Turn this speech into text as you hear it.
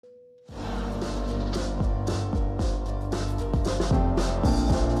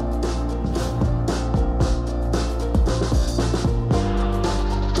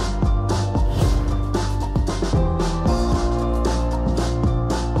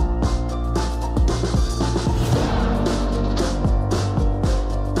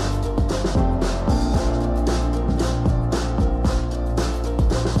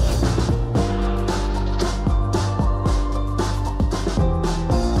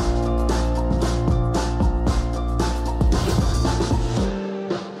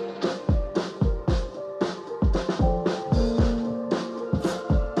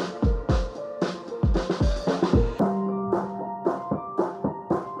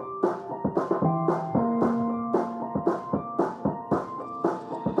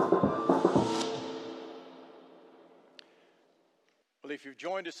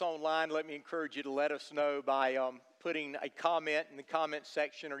joined us online, let me encourage you to let us know by putting a comment in the comment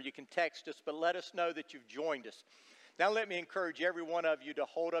section, or you can text us, but let us know that you've joined us. Now let me encourage every one of you to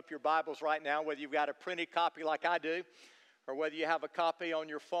hold up your Bibles right now, whether you've got a printed copy like I do, or whether you have a copy on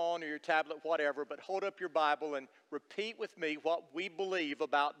your phone or your tablet, whatever, but hold up your Bible and repeat with me what we believe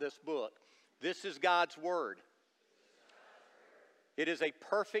about this book. This is God's Word. It is a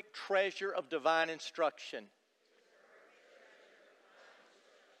perfect treasure of divine instruction.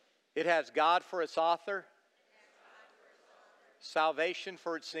 It has God for its author, salvation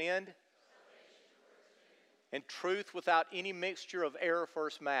for its end, and truth without any mixture of error for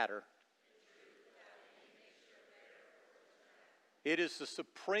its matter. It is the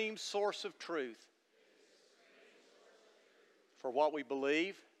supreme source of truth for what we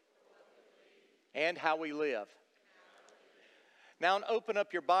believe and how we live. Now, open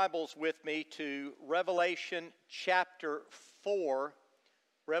up your Bibles with me to Revelation chapter 4.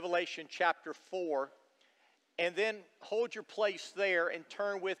 Revelation chapter 4. And then hold your place there and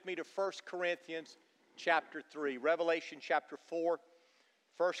turn with me to 1 Corinthians chapter 3. Revelation chapter 4,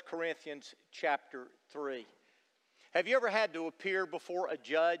 1 Corinthians chapter 3. Have you ever had to appear before a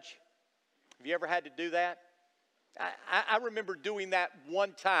judge? Have you ever had to do that? I remember doing that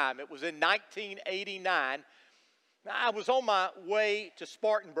one time. It was in 1989. I was on my way to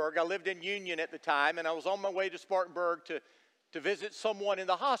Spartanburg. I lived in Union at the time, and I was on my way to Spartanburg to visit someone in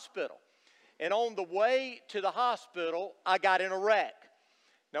the hospital. And on the way to the hospital, I got in a wreck.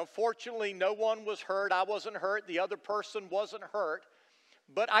 Now, fortunately, no one was hurt. I wasn't hurt. The other person wasn't hurt.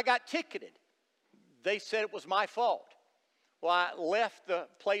 But I got ticketed. They said it was my fault. Well, I left the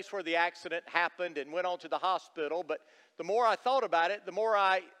place where the accident happened and went on to the hospital. But the more I thought about it, the more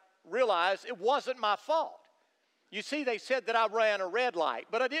I realized it wasn't my fault. You see, they said that I ran a red light,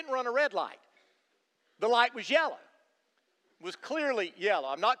 but I didn't run a red light. The light was yellow. It was clearly yellow.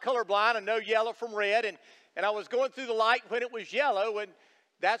 I'm not colorblind. I know yellow from red. And I was going through the light when it was yellow, and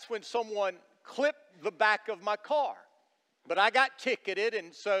that's when someone clipped the back of my car. But I got ticketed,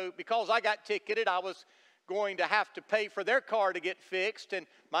 and so because I got ticketed, I was going to have to pay for their car to get fixed, and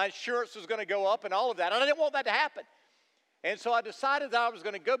my insurance was going to go up and all of that. And I didn't want that to happen. And so I decided that I was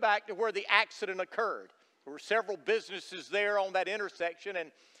going to go back to where the accident occurred. There were several businesses there on that intersection,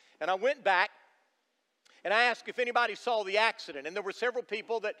 and I went back, and I asked if anybody saw the accident. And there were several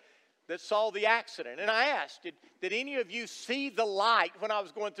people that saw the accident. And I asked, did any of you see the light when I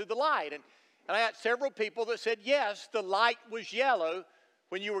was going through the light? And I had several people that said, yes, the light was yellow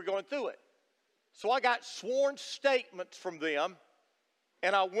when you were going through it. So I got sworn statements from them,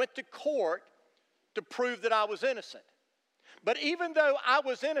 and I went to court to prove that I was innocent. But even though I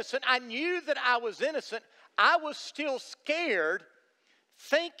was innocent, I knew that I was innocent, I was still scared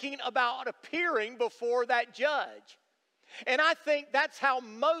thinking about appearing before that judge. And I think that's how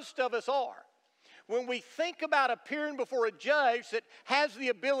most of us are. When we think about appearing before a judge that has the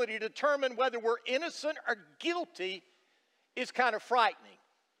ability to determine whether we're innocent or guilty, is kind of frightening.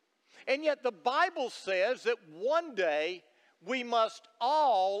 And yet the Bible says that one day we must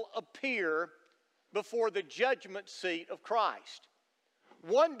all appear before the judgment seat of Christ.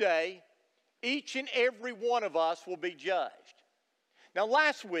 One day, each and every one of us will be judged. Now,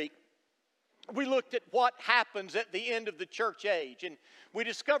 last week, we looked at what happens at the end of the church age. And we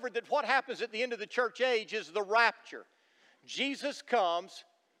discovered that what happens at the end of the church age is the rapture. Jesus comes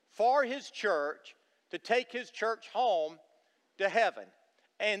for His church to take His church home to heaven.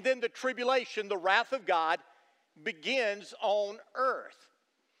 And then the tribulation, the wrath of God, begins on earth.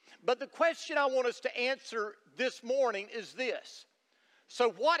 But the question I want us to answer this morning is this.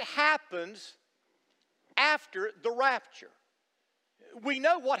 So what happens after the rapture? We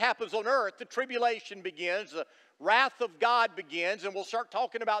know what happens on earth. The tribulation begins, the wrath of God begins, and we'll start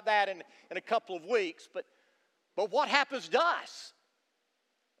talking about that in a couple of weeks. But what happens to us?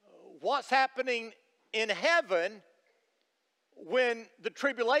 What's happening in heaven when the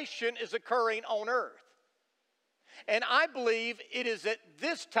tribulation is occurring on earth? And I believe it is at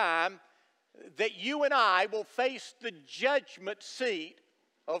this time that you and I will face the judgment seat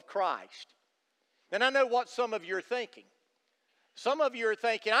of Christ. And I know what some of you are thinking. Some of you are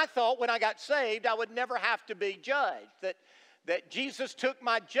thinking, I thought when I got saved I would never have to be judged, that Jesus took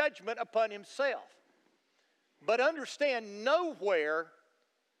my judgment upon Himself. But understand, nowhere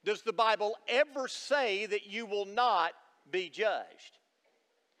does the Bible ever say that you will not be judged.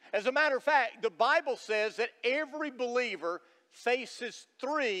 As a matter of fact, the Bible says that every believer faces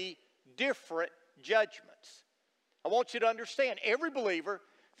 3 different judgments. I want you to understand, every believer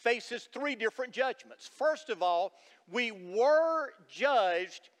faces 3 different judgments. First of all, we were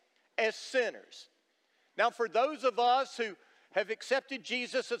judged as sinners. Now, for those of us who have accepted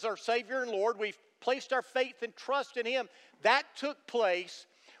Jesus as our Savior and Lord, we've placed our faith and trust in Him, that took place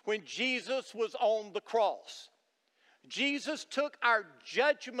when Jesus was on the cross. Jesus took our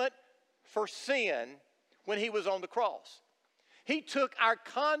judgment for sin when He was on the cross. He took our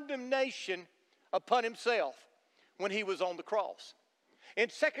condemnation upon Himself when He was on the cross. In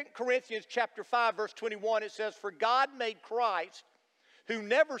 2 Corinthians chapter 5, verse 21, it says, "For God made Christ, who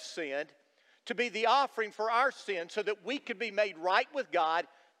never sinned, to be the offering for our sins, so that we could be made right with God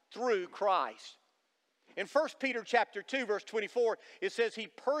through Christ." In 1 Peter chapter 2, verse 24, it says, "He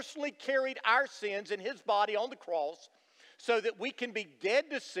personally carried our sins in His body on the cross, so that we can be dead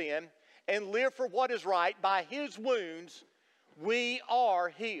to sin and live for what is right. By His wounds, we are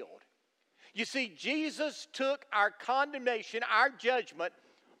healed." You see, Jesus took our condemnation, our judgment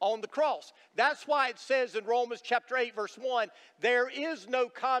on the cross. That's why it says in Romans chapter 8, verse 1, there is no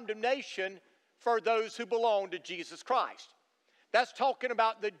condemnation for those who belong to Jesus Christ. That's talking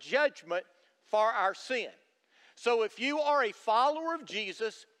about the judgment for our sin. So if you are a follower of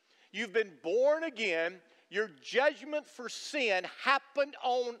Jesus, you've been born again, your judgment for sin happened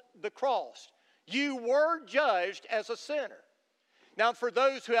on the cross. You were judged as a sinner. Now, for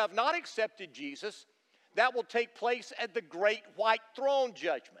those who have not accepted Jesus, that will take place at the great white throne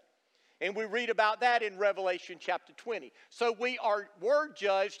judgment. And we read about that in Revelation chapter 20. So we're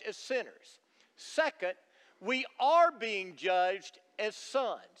judged as sinners. Second, we are being judged as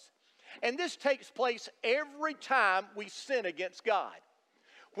sons. And this takes place every time we sin against God.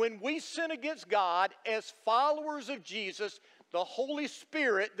 When we sin against God as followers of Jesus, the Holy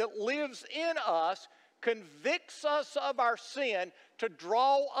Spirit that lives in us convicts us of our sin to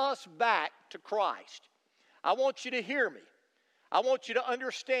draw us back to Christ. I want you to hear me. I want you to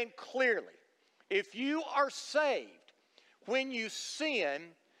understand clearly. If you are saved, when you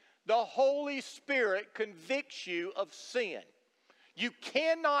sin, the Holy Spirit convicts you of sin. You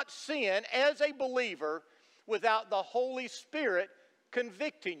cannot sin as a believer without the Holy Spirit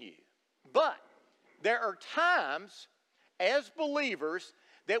convicting you. But there are times as believers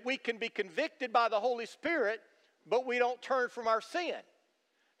that we can be convicted by the Holy Spirit, but we don't turn from our sin.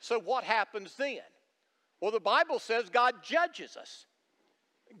 So what happens then? Well, the Bible says God judges us.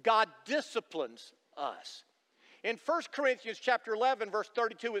 God disciplines us. In 1 Corinthians chapter 11, verse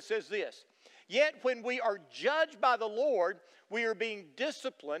 32, it says this, "Yet when we are judged by the Lord, we are being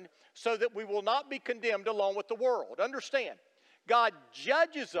disciplined so that we will not be condemned along with the world." Understand, God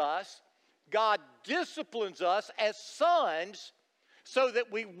judges us, God disciplines us as sons so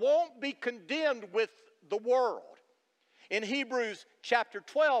that we won't be condemned with the world. In Hebrews chapter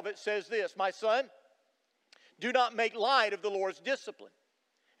 12, it says this, "My son, do not make light of the Lord's discipline,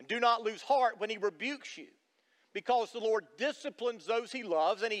 and do not lose heart when He rebukes you, because the Lord disciplines those He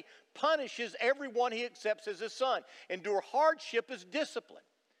loves, and He punishes everyone He accepts as His son. Endure hardship as discipline."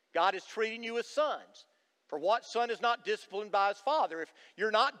 God is treating you as sons. For what son is not disciplined by his father? If you're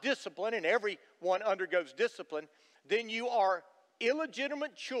not disciplined, and everyone undergoes discipline, then you are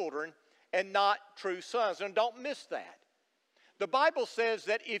illegitimate children and not true sons. And don't miss that. The Bible says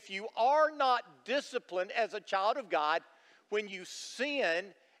that if you are not disciplined as a child of God, when you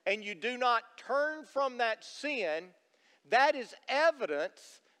sin and you do not turn from that sin, that is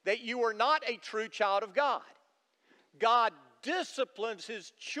evidence that you are not a true child of God. God disciplines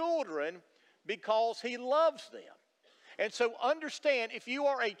His children because He loves them. And so understand, if you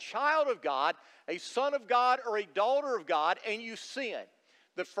are a child of God, a son of God, or a daughter of God, and you sin,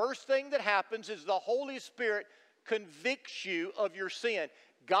 the first thing that happens is the Holy Spirit convicts you of your sin.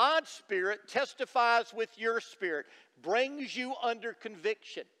 God's Spirit testifies with your spirit, brings you under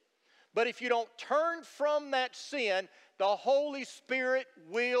conviction. But if you don't turn from that sin, the Holy Spirit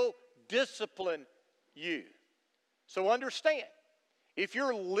will discipline you. So understand, if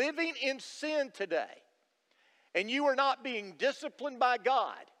you're living in sin today and you are not being disciplined by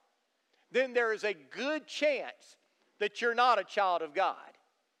God, then there is a good chance that you're not a child of God.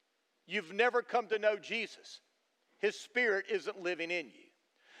 You've never come to know Jesus. His Spirit isn't living in you.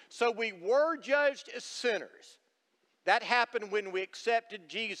 So we were judged as sinners. That happened when we accepted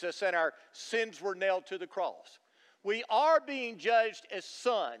Jesus and our sins were nailed to the cross. We are being judged as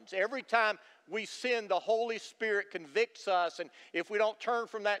sons. Every time we sin, the Holy Spirit convicts us, and if we don't turn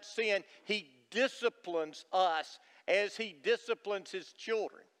from that sin, He disciplines us as He disciplines His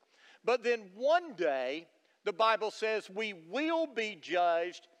children. But then one day, the Bible says we will be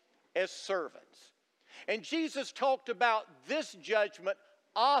judged as servants. And Jesus talked about this judgment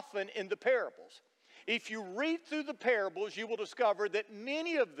often in the parables. If you read through the parables, you will discover that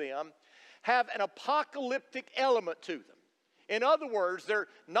many of them have an apocalyptic element to them. In other words, they're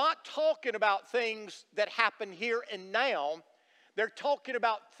not talking about things that happen here and now. They're talking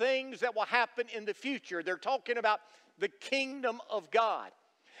about things that will happen in the future. They're talking about the kingdom of God.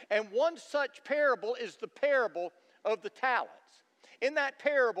 And one such parable is the parable of the talents. In that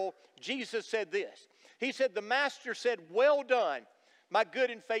parable, Jesus said this. He said, the master said, well done, my good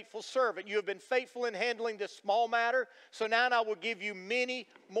and faithful servant. You have been faithful in handling this small matter, so now I will give you many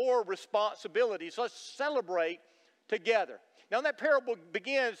more responsibilities. Let's celebrate together. Now that parable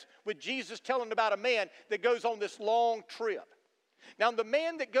begins with Jesus telling about a man that goes on this long trip. Now the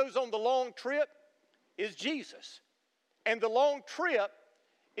man that goes on the long trip is Jesus. And the long trip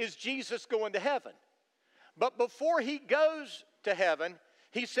is Jesus going to heaven. But before he goes to heaven,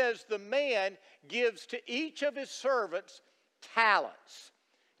 he says the man gives to each of his servants talents.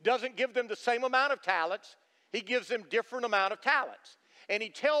 Doesn't give them the same amount of talents. He gives them different amount of talents. And he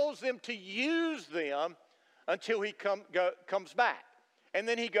tells them to use them until he comes back. And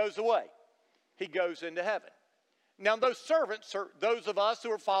then he goes away. He goes into heaven. Now those servants are those of us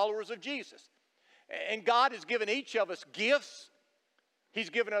who are followers of Jesus. And God has given each of us gifts. He's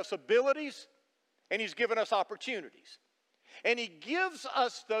given us abilities. And He's given us opportunities. And He gives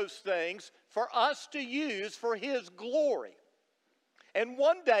us those things for us to use for His glory. And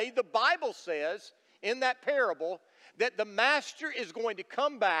one day the Bible says in that parable that the master is going to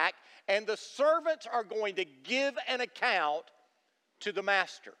come back and the servants are going to give an account to the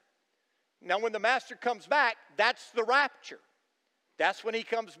master. Now when the master comes back, that's the rapture. That's when he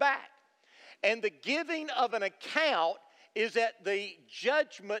comes back. And the giving of an account is at the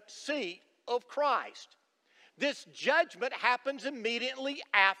judgment seat of Christ. This judgment happens immediately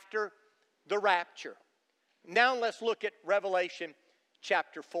after the rapture. Now let's look at Revelation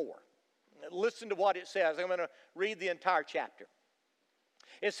chapter 4. Listen to what it says. I'm going to read the entire chapter.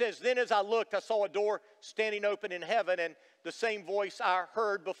 It says, then as I looked, I saw a door standing open in heaven, and the same voice I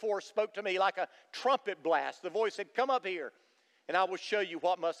heard before spoke to me like a trumpet blast. The voice said, come up here, and I will show you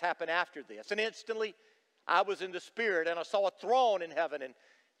what must happen after this. And instantly I was in the Spirit, and I saw a throne in heaven, and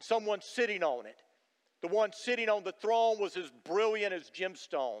someone sitting on it. The one sitting on the throne was as brilliant as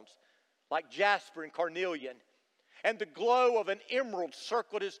gemstones, like jasper and carnelian. And the glow of an emerald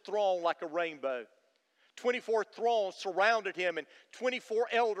circled his throne like a rainbow. 24 thrones surrounded him, and 24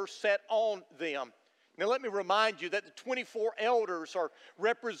 elders sat on them. Now let me remind you that the 24 elders are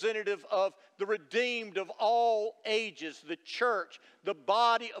representative of the redeemed of all ages, the church, the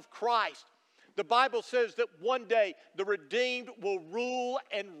body of Christ. The Bible says that one day the redeemed will rule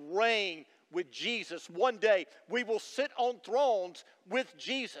and reign with Jesus. One day we will sit on thrones with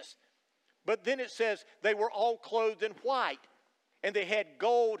Jesus. But then it says they were all clothed in white, and they had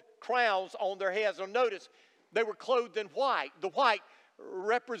gold crowns on their heads. Now notice, they were clothed in white. The white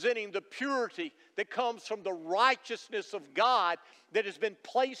representing the purity that comes from the righteousness of God that has been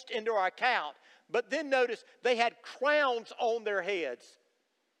placed into our account. But then notice, they had crowns on their heads.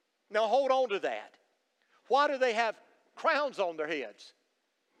 Now hold on to that. Why do they have crowns on their heads?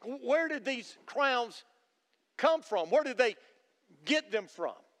 Where did these crowns come from? Where did they get them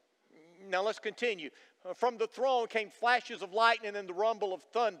from? Now let's continue. From the throne came flashes of lightning and the rumble of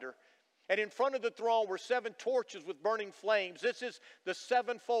thunder. And in front of the throne were 7 torches with burning flames. This is the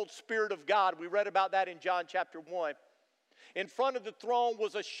sevenfold Spirit of God. We read about that in John chapter 1. In front of the throne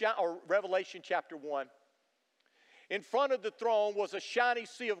was Revelation chapter 1. In front of the throne was a shiny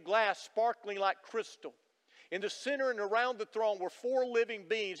sea of glass sparkling like crystal. In the center and around the throne were 4 living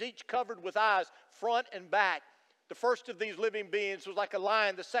beings, each covered with eyes, front and back. The first of these living beings was like a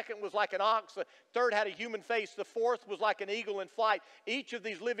lion. The second was like an ox. The third had a human face. The fourth was like an eagle in flight. Each of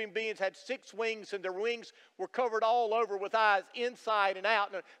these living beings had 6 wings, and their wings were covered all over with eyes inside and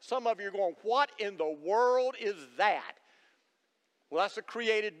out. And some of you are going, what in the world is that? Well, that's a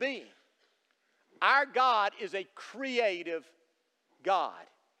created being. Our God is a creative God.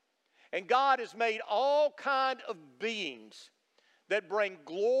 And God has made all kind of beings that bring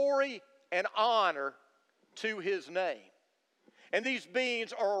glory and honor to His name. And these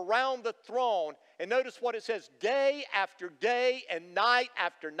beings are around the throne. And notice what it says, day after day and night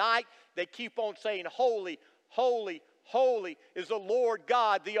after night, they keep on saying, holy, holy, holy is the Lord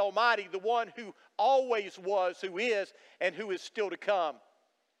God, the Almighty, the one who always was, who is, and who is still to come.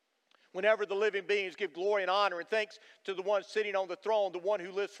 Whenever the living beings give glory and honor and thanks to the one sitting on the throne, the one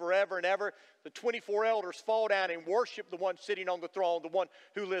who lives forever and ever, the 24 elders fall down and worship the one sitting on the throne, the one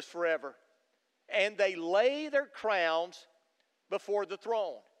who lives forever. And they lay their crowns before the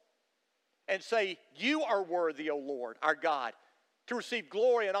throne and say, you are worthy, O Lord, our God, to receive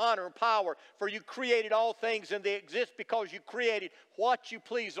glory and honor and power, for you created all things and they exist because you created what you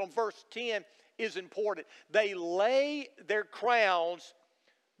please. On verse 10 is important. They lay their crowns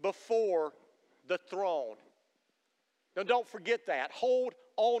before the throne. Now, don't forget that. Hold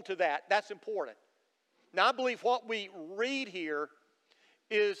on to that. That's important. Now, I believe what we read here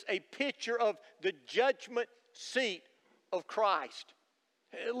is a picture of the judgment seat of Christ.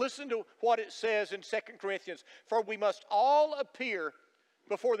 Listen to what it says in 2 Corinthians. For we must all appear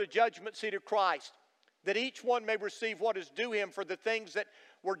before the judgment seat of Christ, that each one may receive what is due him for the things that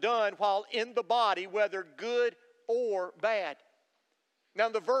were done while in the body, whether good or bad. Now,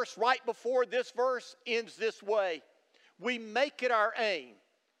 the verse right before this verse ends this way. We make it our aim.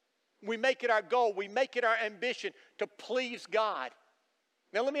 We make it our goal. We make it our ambition to please God.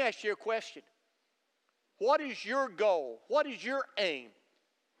 Now, let me ask you a question. What is your goal? What is your aim?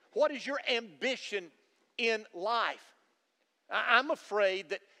 What is your ambition in life? I'm afraid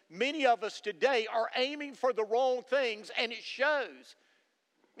that many of us today are aiming for the wrong things, and it shows.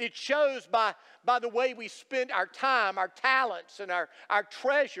 It shows by the way we spend our time, our talents, and our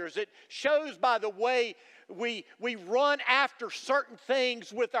treasures. It shows by the way we run after certain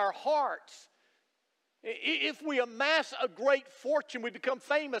things with our hearts. If we amass a great fortune, we become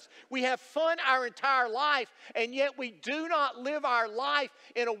famous, we have fun our entire life, and yet we do not live our life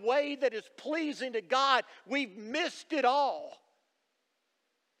in a way that is pleasing to God, we've missed it all.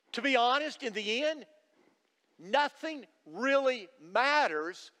 To be honest, in the end, nothing really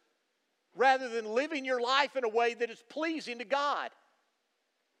matters rather than living your life in a way that is pleasing to God.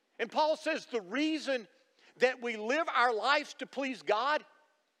 And Paul says the reason that we live our lives to please God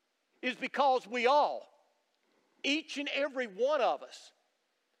is because we all, each and every one of us,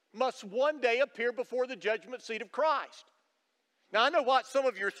 must one day appear before the judgment seat of Christ. Now, I know what some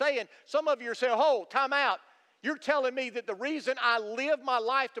of you are saying. Some of you are saying, oh, time out. You're telling me that the reason I live my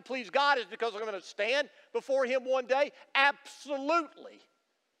life to please God is because I'm going to stand before Him one day? Absolutely.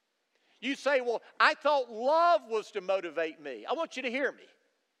 You say, well, I thought love was to motivate me. I want you to hear me.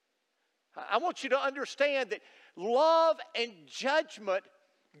 I want you to understand that love and judgment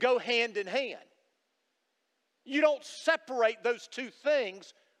go hand in hand. You don't separate those two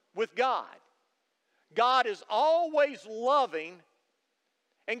things with God. God is always loving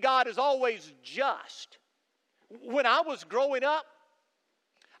and God is always just. When I was growing up,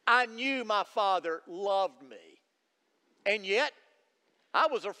 I knew my father loved me. And yet, I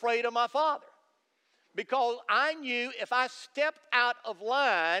was afraid of my father because I knew if I stepped out of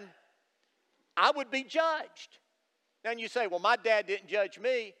line, I would be judged. And you say, well, my dad didn't judge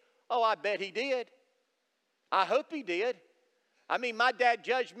me. Oh, I bet he did. I hope he did. I mean, my dad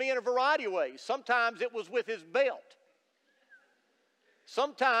judged me in a variety of ways. Sometimes it was with his belt.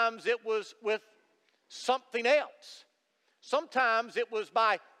 Sometimes it was with something else. Sometimes it was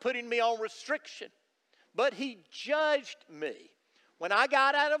by putting me on restriction. But he judged me. When I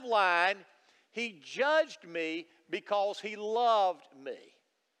got out of line, he judged me because he loved me.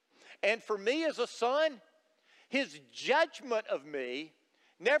 And for me as a son, his judgment of me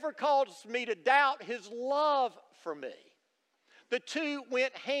never caused me to doubt his love for me. The two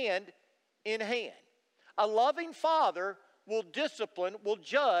went hand in hand. A loving father will discipline, will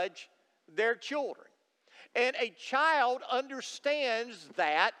judge their children. And a child understands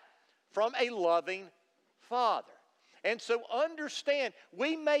that from a loving father. And so understand,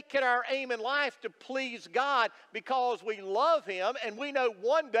 we make it our aim in life to please God because we love Him and we know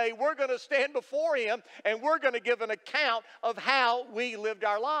one day we're going to stand before Him and we're going to give an account of how we lived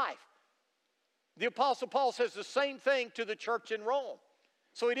our life. The Apostle Paul says the same thing to the church in Rome.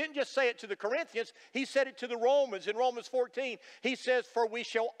 So he didn't just say it to the Corinthians, he said it to the Romans. In Romans 14, he says, for we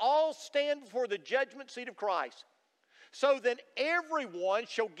shall all stand before the judgment seat of Christ. So then everyone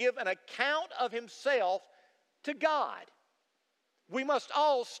shall give an account of himself to God. We must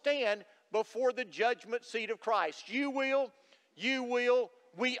all stand before the judgment seat of Christ. You will,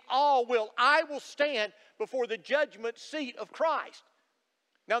 we all will. I will stand before the judgment seat of Christ.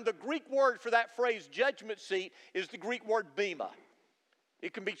 Now, the Greek word for that phrase, judgment seat, is the Greek word bema.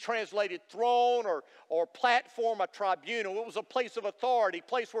 It can be translated throne or platform, a tribunal. It was a place of authority, a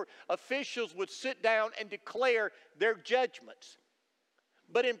place where officials would sit down and declare their judgments.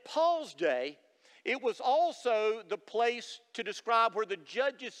 But in Paul's day, it was also the place to describe where the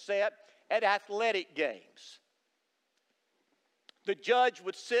judges sat at athletic games. The judge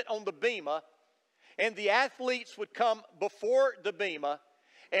would sit on the bema, and the athletes would come before the bema,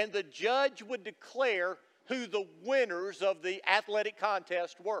 and the judge would declare who the winners of the athletic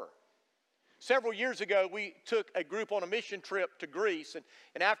contest were. Several years ago, we took a group on a mission trip to Greece,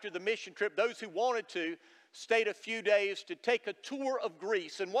 and after the mission trip, those who wanted to stayed a few days to take a tour of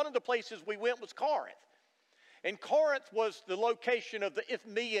Greece. And one of the places we went was Corinth. And Corinth was the location of the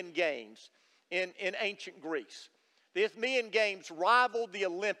Isthmian Games in ancient Greece. The Isthmian Games rivaled the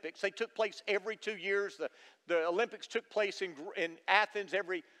Olympics. They took place every 2 years. The Olympics took place in Athens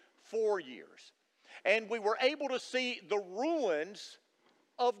every 4 years. And we were able to see the ruins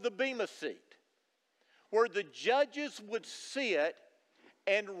of the Bema seat, where the judges would sit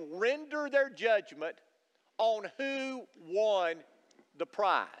and render their judgment on who won the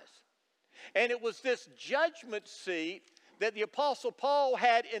prize. And it was this judgment seat that the Apostle Paul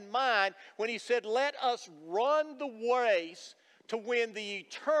had in mind when he said, let us run the race to win the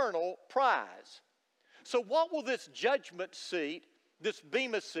eternal prize. So what will this judgment seat, this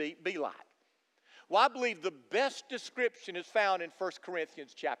Bema seat, be like? Well, I believe the best description is found in 1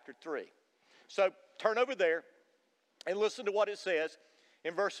 Corinthians chapter 3. So turn over there and listen to what it says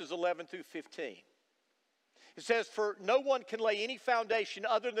in verses 11 through 15. It says, for no one can lay any foundation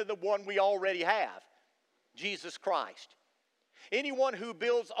other than the one we already have, Jesus Christ. Anyone who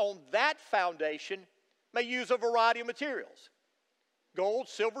builds on that foundation may use a variety of materials: gold,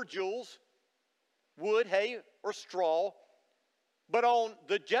 silver, jewels, wood, hay, or straw. But on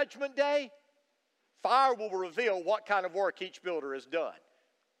the judgment day, fire will reveal what kind of work each builder has done.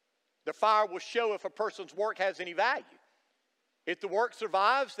 The fire will show if a person's work has any value. If the work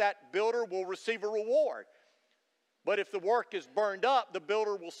survives, that builder will receive a reward. But if the work is burned up, the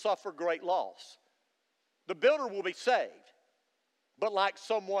builder will suffer great loss. The builder will be saved, but like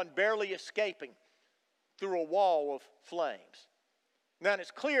someone barely escaping through a wall of flames. Now,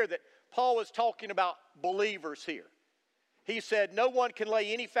 it's clear that Paul is talking about believers here. He said, no one can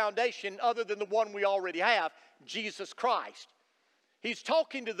lay any foundation other than the one we already have, Jesus Christ. He's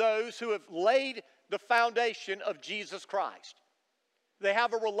talking to those who have laid the foundation of Jesus Christ. They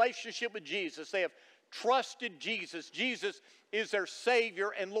have a relationship with Jesus. They have trusted Jesus. Jesus is their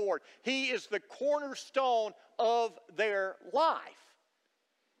Savior and Lord. He is the cornerstone of their life.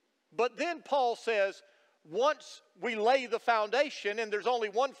 But then Paul says, once we lay the foundation, and there's only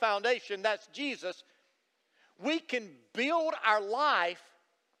one foundation, that's Jesus, we can build our life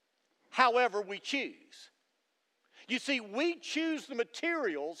however we choose. You see, we choose the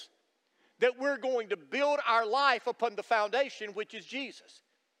materials that we're going to build our life upon the foundation, which is Jesus.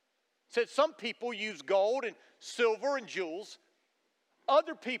 It said some people use gold and silver and jewels.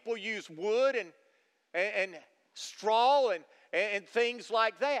 Other people use wood and straw and things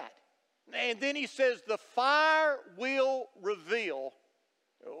like that. And then he says the fire will reveal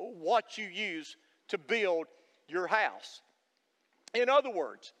what you use to build your house. In other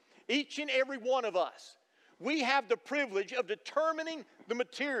words, each and every one of us, we have the privilege of determining the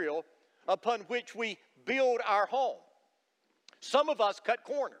material upon which we build our home. Some of us cut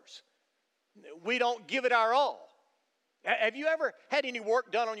corners. We don't give it our all. Have you ever had any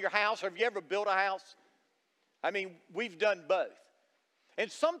work done on your house? Or have you ever built a house? I mean, we've done both.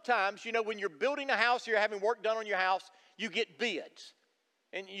 And sometimes, you know, when you're building a house, you're having work done on your house, you get bids.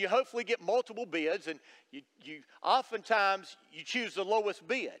 And you hopefully get multiple bids, and you oftentimes you choose the lowest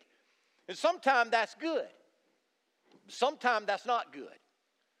bid. And sometimes that's good. Sometimes that's not good.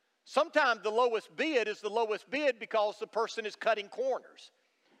 Sometimes the lowest bid is the lowest bid because the person is cutting corners.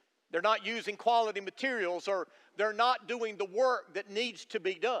 They're not using quality materials, or they're not doing the work that needs to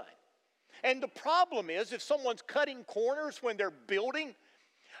be done. And the problem is, if someone's cutting corners when they're building,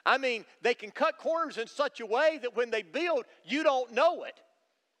 I mean, they can cut corners in such a way that when they build, you don't know it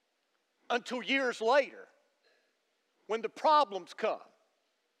until years later when the problems come.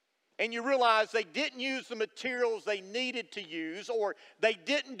 And you realize they didn't use the materials they needed to use, or they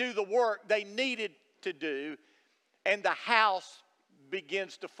didn't do the work they needed to do, and the house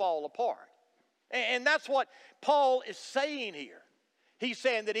begins to fall apart. And that's what Paul is saying here. He's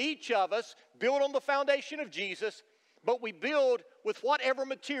saying that each of us build on the foundation of Jesus, but we build with whatever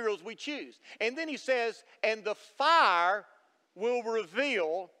materials we choose. And then he says, and the fire will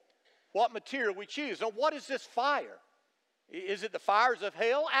reveal what material we choose. Now, what is this fire? Is it the fires of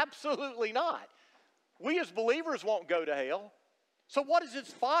hell? Absolutely not. We as believers won't go to hell. So what is this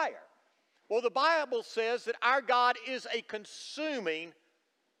fire? Well, the Bible says that our God is a consuming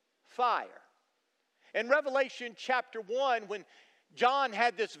fire. In Revelation chapter 1, when John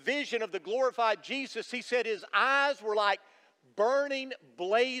had this vision of the glorified Jesus, he said his eyes were like burning,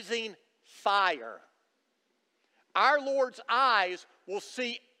 blazing fire. Our Lord's eyes will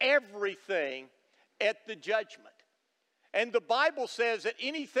see everything at the judgment. And the Bible says that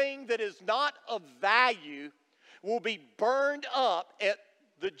anything that is not of value will be burned up at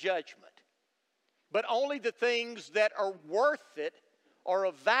the judgment. But only the things that are worth it or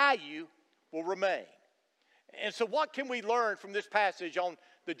of value will remain. And so what can we learn from this passage on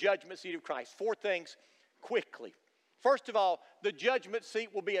the judgment seat of Christ? 4 things quickly. First of all, the judgment seat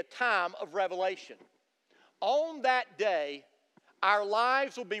will be a time of revelation. on that day, our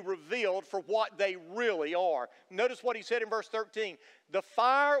lives will be revealed for what they really are. Notice what he said in verse 13. The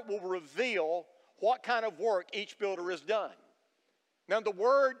fire will reveal what kind of work each builder has done. Now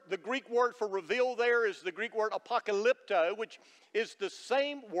the Greek word for reveal there is the Greek word apocalypto, which is the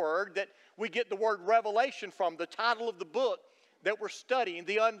same word that we get the word revelation from, the title of the book that we're studying,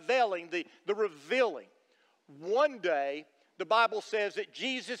 the unveiling, the revealing. One day, the Bible says that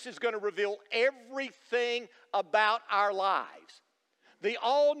Jesus is going to reveal everything about our lives. The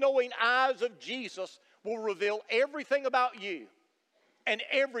all-knowing eyes of Jesus will reveal everything about you and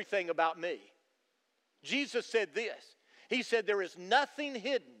everything about me. Jesus said this. He said, there is nothing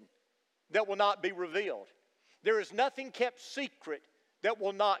hidden that will not be revealed. There is nothing kept secret that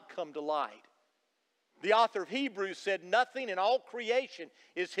will not come to light. The author of Hebrews said, nothing in all creation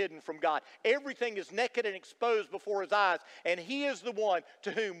is hidden from God. Everything is naked and exposed before His eyes, and He is the one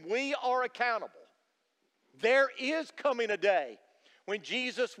to whom we are accountable. There is coming a day when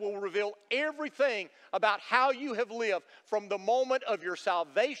Jesus will reveal everything about how you have lived from the moment of your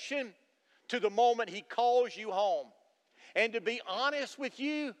salvation to the moment He calls you home. And to be honest with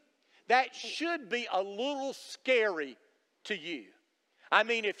you, that should be a little scary to you. I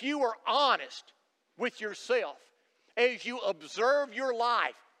mean, if you were honest with yourself as you observe your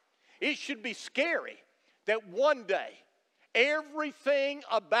life, it should be scary that one day everything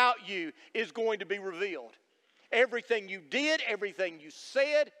about you is going to be revealed. Everything you did, everything you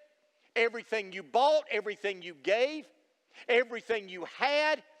said, everything you bought, everything you gave, everything you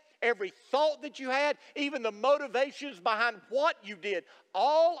had, every thought that you had, even the motivations behind what you did,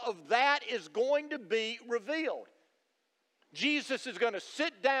 all of that is going to be revealed. Jesus is going to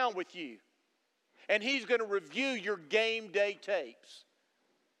sit down with you, and He's going to review your game day tapes.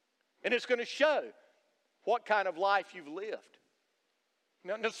 And it's going to show what kind of life you've lived.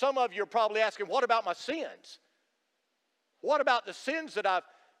 Now, some of you are probably asking, what about my sins? What about the sins that I've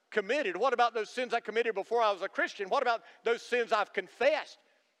committed? What about those sins I committed before I was a Christian? What about those sins I've confessed?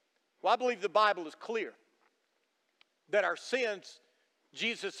 Well, I believe the Bible is clear that our sins,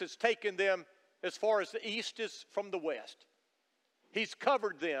 Jesus has taken them as far as the east is from the west. He's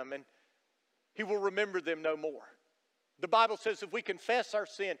covered them, and He will remember them no more. The Bible says if we confess our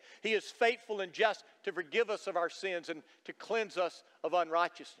sin, He is faithful and just to forgive us of our sins and to cleanse us of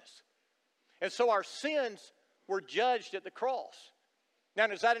unrighteousness. And so our sins were judged at the cross. Now,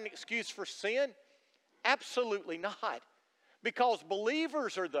 is that an excuse for sin? Absolutely not. Because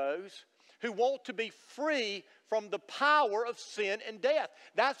believers are those who want to be free from the power of sin and death.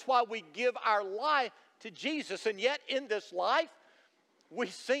 That's why we give our life to Jesus. And yet in this life, we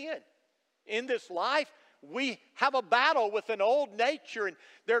sin. In this life, we have a battle with an old nature. And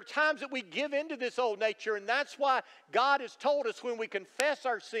there are times that we give into this old nature. And that's why God has told us when we confess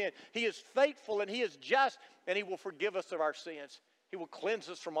our sin, He is faithful and He is just, and He will forgive us of our sins. He will cleanse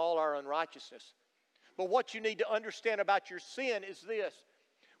us from all our unrighteousness. But what you need to understand about your sin is this.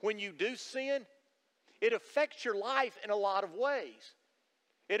 When you do sin, it affects your life in a lot of ways.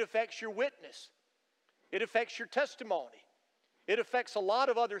 It affects your witness. It affects your testimony. It affects a lot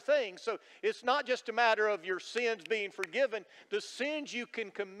of other things. So it's not just a matter of your sins being forgiven. The sins you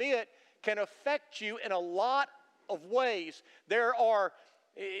can commit can affect you in a lot of ways.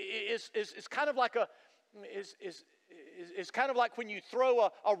 It's kind of like it's kind of like when you throw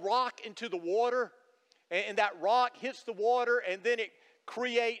a rock into the water, and that rock hits the water, and then it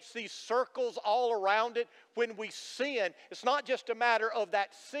creates these circles all around it. When we sin, it's not just a matter of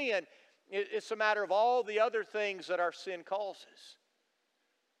that sin. It's a matter of all the other things that our sin causes.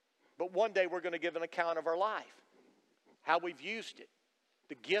 But one day we're going to give an account of our life, how we've used it,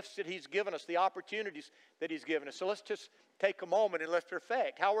 the gifts that He's given us, the opportunities that He's given us. So let's just take a moment and let's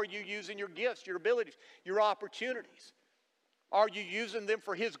reflect. How are you using your gifts, your abilities, your opportunities? Are you using them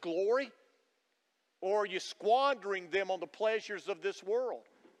for His glory? Or are you squandering them on the pleasures of this world?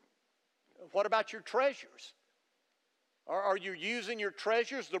 What about your treasures? Are you using your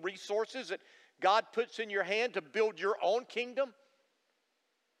treasures, the resources that God puts in your hand, to build your own kingdom?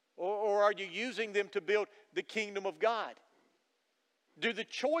 Or are you using them to build the kingdom of God? Do the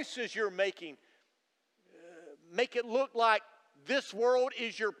choices you're making make it look like this world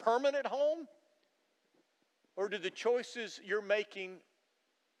is your permanent home? Or do the choices you're making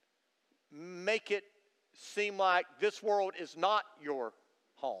make it seem like this world is not your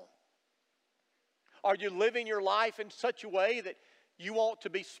home? Are you living your life in such a way that you want to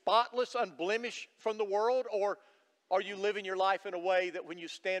be spotless, unblemished from the world? Or are you living your life in a way that when you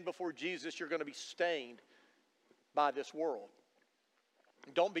stand before Jesus, you're going to be stained by this world?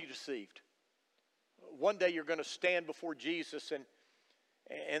 Don't be deceived. One day you're going to stand before Jesus,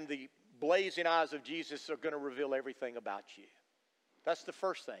 and the blazing eyes of Jesus are going to reveal everything about you. That's the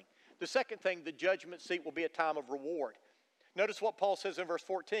first thing. The second thing, the judgment seat will be a time of reward. Notice what Paul says in verse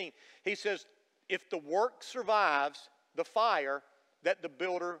 14. He says, if the work survives the fire, that the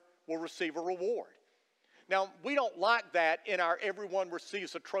builder will receive a reward. Now, we don't like that in our everyone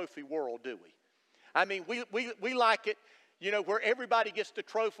receives a trophy world, do we? I mean, we like it, you know, where everybody gets the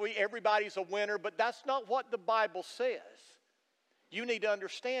trophy, everybody's a winner, but that's not what the Bible says. You need to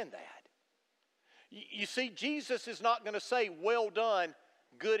understand that. You see, Jesus is not going to say, well done,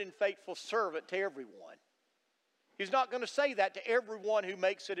 good and faithful servant, to everyone. He's not going to say that to everyone who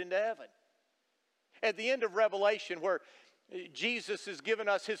makes it into heaven. At the end of Revelation, where Jesus has given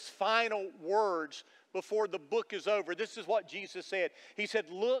us his final words before the book is over, this is what Jesus said. He said,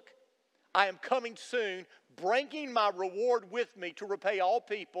 look, I am coming soon, bringing my reward with me to repay all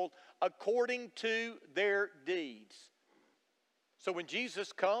people according to their deeds. So when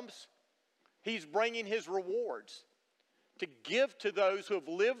Jesus comes, he's bringing his rewards to give to those who have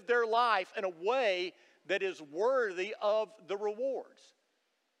lived their life in a way that is worthy of the rewards.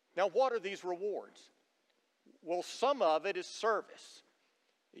 Now, what are these rewards? Well, some of it is service.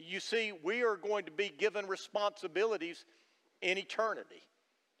 You see, we are going to be given responsibilities in eternity.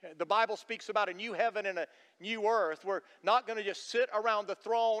 The Bible speaks about a new heaven and a new earth. We're not going to just sit around the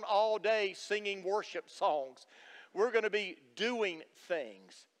throne all day singing worship songs. We're going to be doing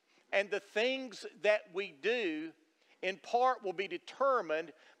things. And the things that we do, in part, will be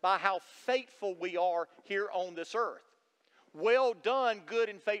determined by how faithful we are here on this earth. Well done, good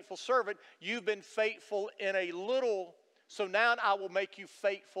and faithful servant. You've been faithful in a little, so now I will make you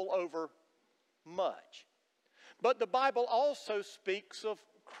faithful over much. But the Bible also speaks of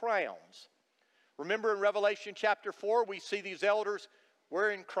crowns. Remember in Revelation chapter 4, we see these elders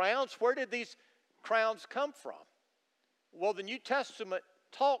wearing crowns. Where did these crowns come from? Well, the New Testament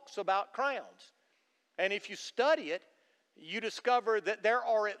talks about crowns. And if you study it, you discover that there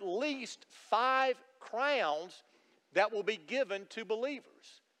are at least 5 crowns that will be given to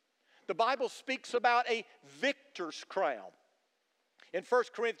believers. The Bible speaks about a victor's crown. In 1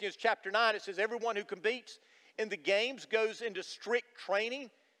 Corinthians chapter 9, it says, everyone who competes in the games goes into strict training.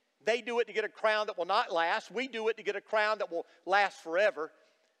 They do it to get a crown that will not last. We do it to get a crown that will last forever.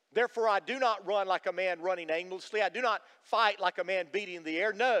 Therefore, I do not run like a man running aimlessly. I do not fight like a man beating the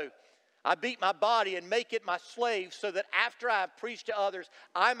air. No, I beat my body and make it my slave, so that after I have preached to others,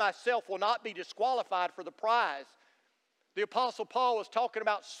 I myself will not be disqualified for the prize. The Apostle Paul was talking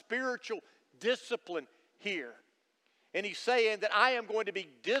about spiritual discipline here. And he's saying that I am going to be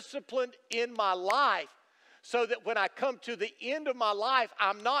disciplined in my life so that when I come to the end of my life,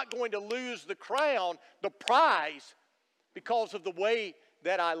 I'm not going to lose the crown, the prize, because of the way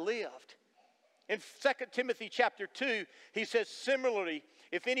that I lived. In 2 Timothy chapter 2, he says, similarly,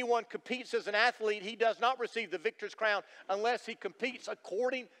 if anyone competes as an athlete, he does not receive the victor's crown unless he competes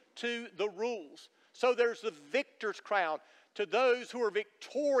according to the rules. So there's the victor's crown to those who are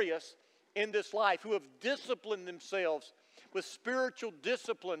victorious in this life, who have disciplined themselves with spiritual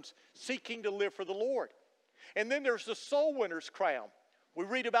disciplines, seeking to live for the Lord. And then there's the soul winner's crown. We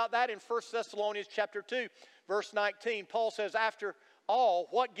read about that in 1 Thessalonians chapter 2, verse 19. Paul says, after all,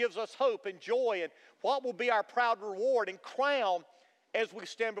 what gives us hope and joy, and what will be our proud reward and crown as we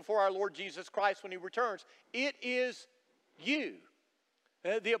stand before our Lord Jesus Christ when he returns? It is you.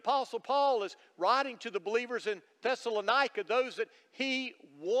 The Apostle Paul is writing to the believers in Thessalonica, those that he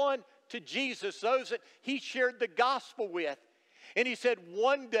won to Jesus, those that he shared the gospel with. And he said,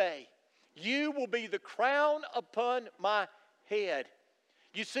 one day you will be the crown upon my head.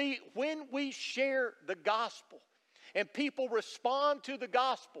 You see, when we share the gospel and people respond to the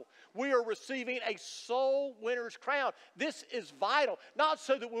gospel, we are receiving a soul winner's crown. This is vital, not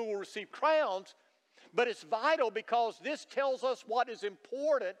so that we will receive crowns, but it's vital because this tells us what is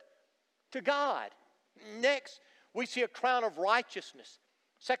important to God. Next, we see a crown of righteousness.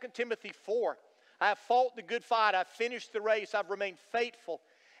 2 Timothy 4, I have fought the good fight, I've finished the race, I've remained faithful,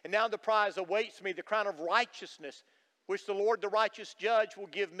 and now the prize awaits me, the crown of righteousness, which the Lord, the righteous judge, will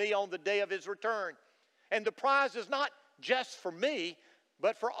give me on the day of his return. And the prize is not just for me,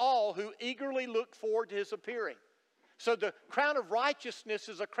 but for all who eagerly look forward to his appearing. So the crown of righteousness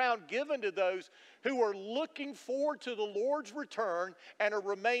is a crown given to those who are looking forward to the Lord's return and are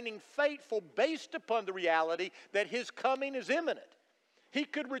remaining faithful based upon the reality that his coming is imminent. He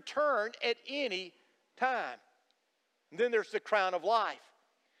could return at any time. And then there's the crown of life.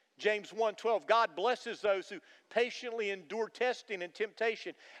 James 1:12, God blesses those who patiently endure testing and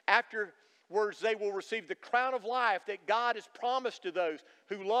temptation. Afterwards, they will receive the crown of life that God has promised to those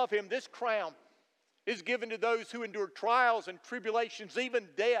who love him. This crown is given to those who endure trials and tribulations, even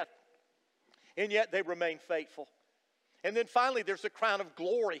death. and yet they remain faithful. And then finally, there's the crown of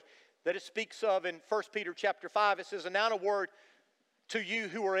glory that it speaks of in 1 Peter chapter 5. It says, "And now a word to you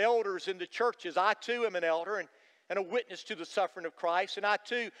who are elders in the churches. I too am an elder and a witness to the suffering of Christ, and I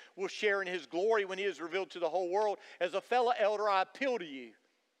too will share in his glory when he is revealed to the whole world. As a fellow elder, I appeal to you.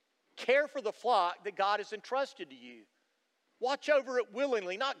 Care for the flock that God has entrusted to you. Watch over it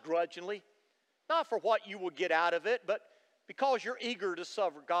willingly, not grudgingly, not for what you will get out of it, but because you're eager to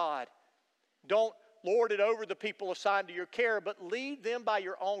serve God. Don't lord it over the people assigned to your care, but lead them by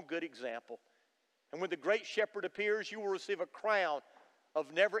your own good example. And when the great shepherd appears, you will receive a crown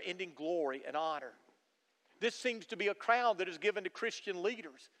of never-ending glory and honor." This seems to be a crown that is given to Christian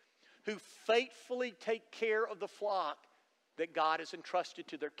leaders who faithfully take care of the flock that God has entrusted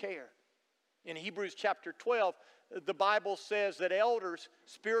to their care. In Hebrews chapter 12, the Bible says that elders,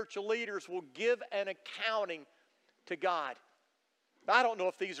 spiritual leaders, will give an accounting to God. I don't know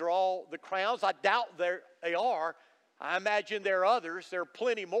if these are all the crowns. I doubt they are. I imagine there are others. There are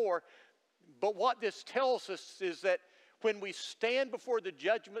plenty more. But what this tells us is that when we stand before the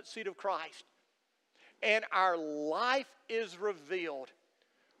judgment seat of Christ and our life is revealed,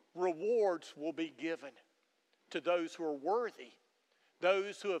 rewards will be given to those who are worthy,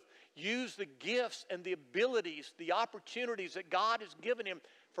 those who have used the gifts and the abilities, the opportunities that God has given him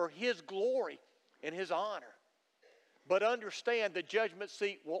for his glory and his honor. But understand, the judgment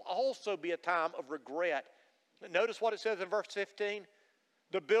seat will also be a time of regret. Notice what it says in verse 15.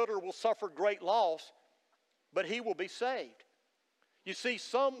 "The builder will suffer great loss, but he will be saved." You see,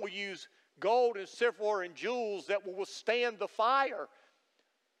 some will use gold and silver and jewels that will withstand the fire.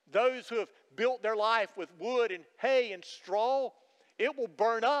 Those who have built their life with wood and hay and straw, it will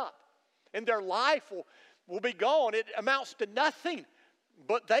burn up, and their life will be gone. It amounts to nothing,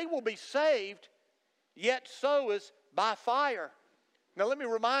 but they will be saved, yet so is by fire. Now let me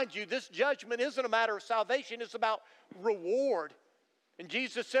remind you, this judgment isn't a matter of salvation, it's about reward. And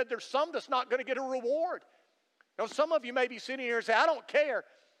Jesus said there's some that's not going to get a reward. Now some of you may be sitting here and say, "I don't care.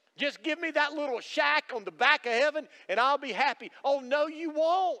 Just give me that little shack on the back of heaven and I'll be happy." Oh no, you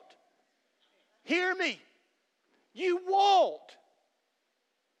won't. Hear me. You won't.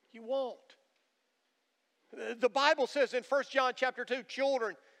 You won't. The Bible says in 1 John chapter 2,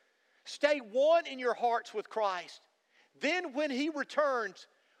 "Children, stay one in your hearts with Christ. Then when he returns,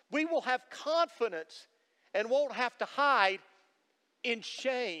 we will have confidence and won't have to hide in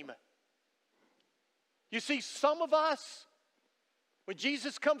shame." You see, some of us, when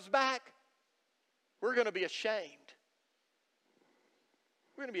Jesus comes back, we're going to be ashamed.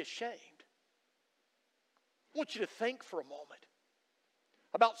 We're going to be ashamed. I want you to think for a moment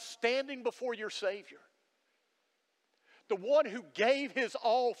about standing before your Savior, the one who gave his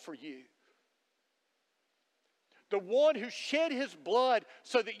all for you, the one who shed his blood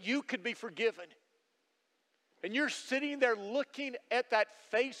so that you could be forgiven. And you're sitting there looking at that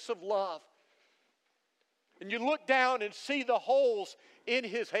face of love. And you look down and see the holes in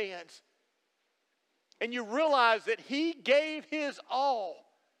his hands. And you realize that he gave his all.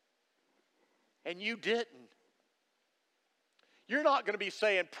 And you didn't. You're not going to be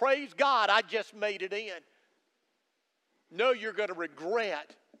saying, "Praise God, I just made it in." No, you're going to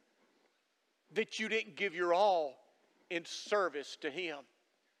regret that you didn't give your all in service to him.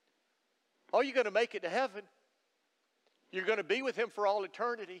 Oh, you're going to make it to heaven. You're going to be with him for all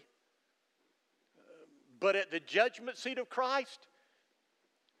eternity. But at the judgment seat of Christ,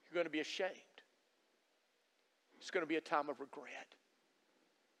 you're going to be ashamed. It's going to be a time of regret.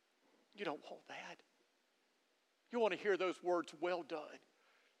 You don't want that. You want to hear those words, "Well done,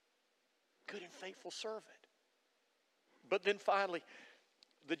 good and faithful servant." But then finally,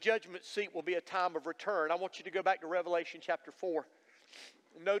 the judgment seat will be a time of return. I want you to go back to Revelation chapter 4.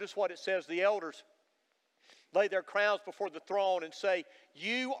 Notice what it says. "The elders lay their crowns before the throne and say,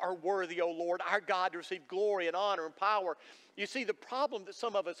 'You are worthy, O Lord, our God, to receive glory and honor and power.'" You see, the problem that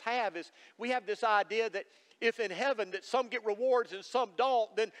some of us have is we have this idea that if in heaven that some get rewards and some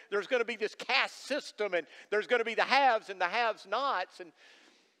don't, then there's going to be this caste system, and there's going to be the haves and the have-nots. And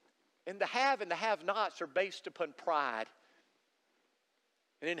the have and the have-nots are based upon pride.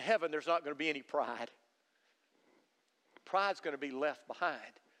 And in heaven, there's not going to be any pride. Pride's going to be left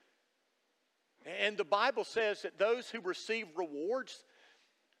behind. And the Bible says that those who receive rewards,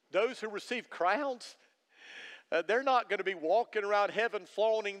 those who receive crowns, they're not going to be walking around heaven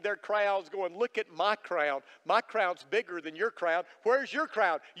flaunting their crowns going, "Look at my crown. My crown's bigger than your crown. Where's your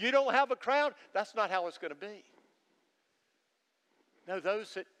crown? You don't have a crown?" That's not how it's going to be. No,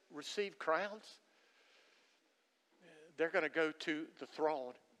 those that receive crowns, they're going to go to the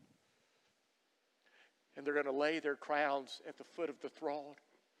throne. And they're going to lay their crowns at the foot of the throne.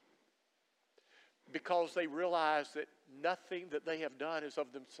 because they realize that nothing that they have done is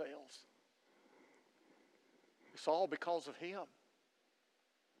of themselves. It's all because of Him.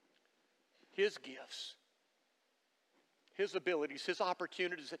 His gifts, His abilities, His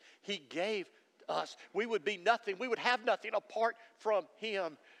opportunities that He gave us. We would be nothing. We would have nothing apart from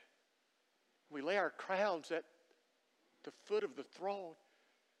Him. We lay our crowns at the foot of the throne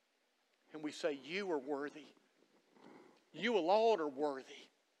and we say, you are worthy. You alone are worthy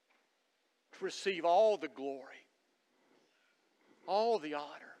to receive all the glory, all the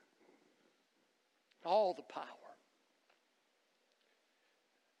honor, all the power.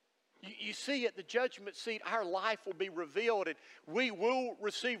 You see, at the judgment seat, our life will be revealed and we will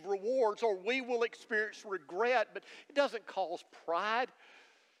receive rewards or we will experience regret, but it doesn't cause pride.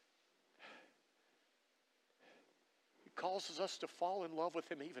 It causes us to fall in love with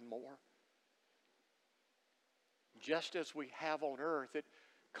Him even more. Just as we have on earth, it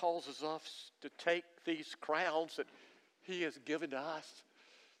causes us to take these crowns that He has given to us.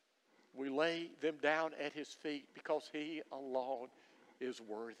 We lay them down at His feet because He alone is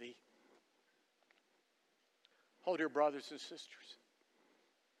worthy. Oh, dear brothers and sisters,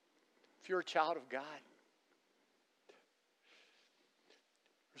 if you're a child of God,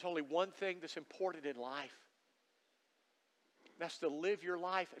 there's only one thing that's important in life. That's to live your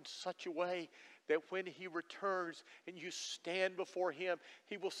life in such a way that when He returns and you stand before Him,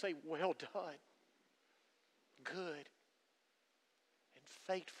 He will say, well done, good and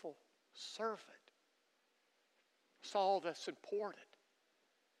faithful servant. It's all that's important.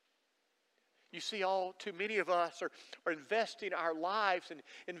 You see, all too many of us are investing our lives and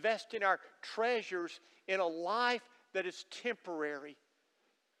investing our treasures in a life that is temporary,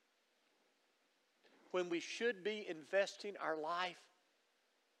 when we should be investing our life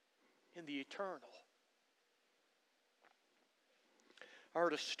in the eternal. I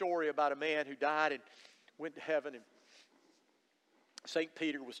heard a story about a man who died and went to heaven, and St.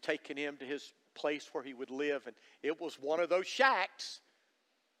 Peter was taking him to his place where he would live, and it was one of those shacks.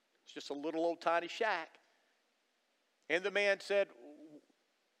 It's just a little old tiny shack. And the man said,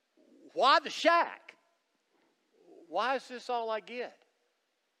 why the shack? Why is this all I get?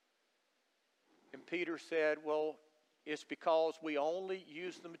 And Peter said, well, it's because we only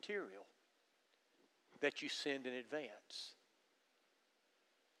use the material that you send in advance.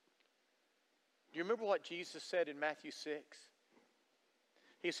 Do you remember what Jesus said in Matthew 6?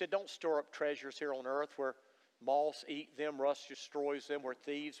 He said, don't store up treasures here on earth where moths eat them, rust destroys them, where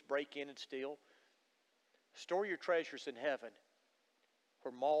thieves break in and steal. Store your treasures in heaven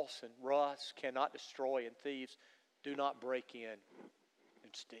where moths and rust cannot destroy and thieves do not break in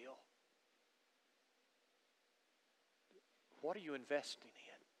and steal. What are you investing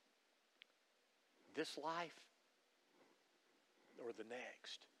in? This life or the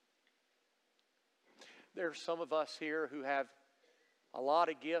next? There are some of us here who have a lot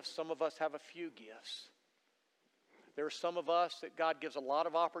of gifts. Some of us have a few gifts. There are some of us that God gives a lot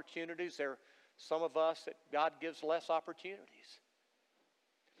of opportunities. There are some of us that God gives less opportunities.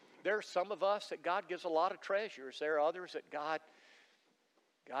 There are some of us that God gives a lot of treasures. There are others that God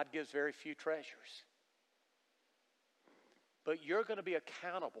gives very few treasures. But you're going to be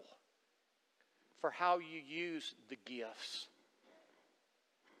accountable for how you use the gifts,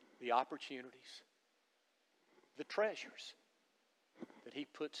 the opportunities, the treasures that He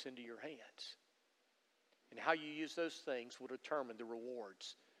puts into your hands. And how you use those things will determine the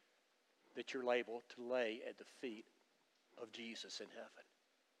rewards that you're able to lay at the feet of Jesus in heaven.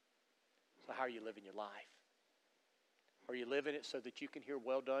 So how are you living your life? Are you living it so that you can hear,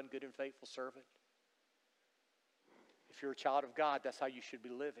 well done, good and faithful servant? If you're a child of God, that's how you should be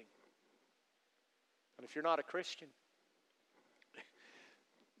living. And if you're not a Christian,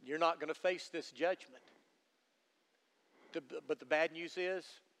 you're not going to face this judgment. But the bad news is,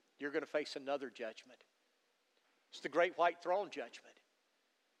 you're going to face another judgment. It's the great white throne judgment.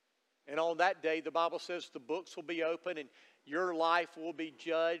 And on that day, the Bible says the books will be open and your life will be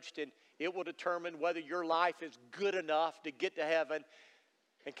judged, and it will determine whether your life is good enough to get to heaven.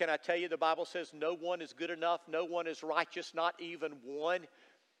 And can I tell you, the Bible says no one is good enough, no one is righteous, not even one.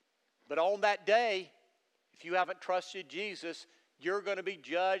 But on that day, if you haven't trusted Jesus, you're going to be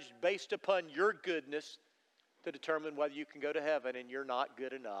judged based upon your goodness to determine whether you can go to heaven, and you're not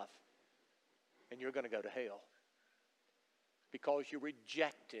good enough. And you're going to go to hell because you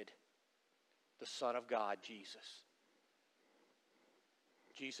rejected the Son of God, Jesus.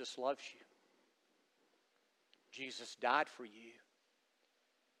 Jesus loves you. Jesus died for you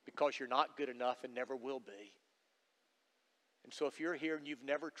because you're not good enough and never will be. And so if you're here and you've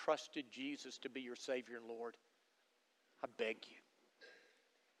never trusted Jesus to be your Savior and Lord, I beg you,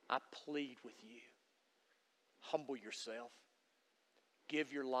 I plead with you, Humble yourself.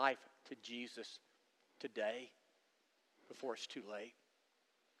 Give your life to Jesus today before it's too late.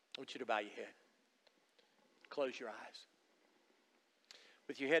 I want you to bow your head. Close your eyes.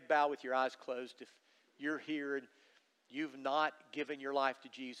 With your head bowed, with your eyes closed, if you're here and you've not given your life to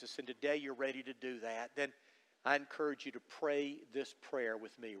Jesus and today you're ready to do that, then I encourage you to pray this prayer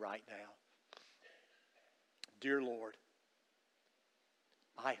with me right now. Dear Lord,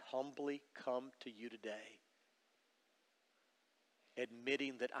 I humbly come to you today,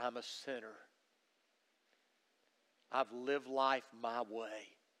 admitting that I'm a sinner. I've lived life my way.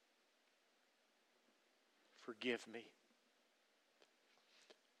 Forgive me.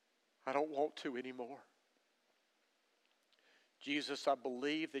 I don't want to anymore. Jesus, I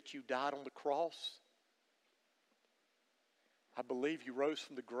believe that you died on the cross. I believe you rose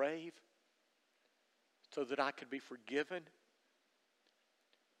from the grave so that I could be forgiven,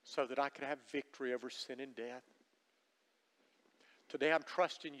 so that I could have victory over sin and death. Today I'm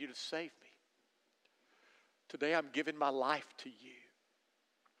trusting you to save me. Today I'm giving my life to you.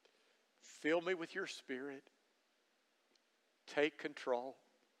 Fill me with your Spirit. Take control.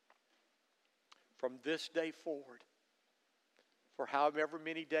 From this day forward, for however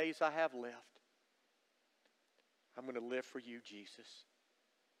many days I have left, I'm going to live for you, Jesus.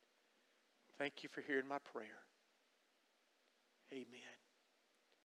 Thank you for hearing my prayer. Amen.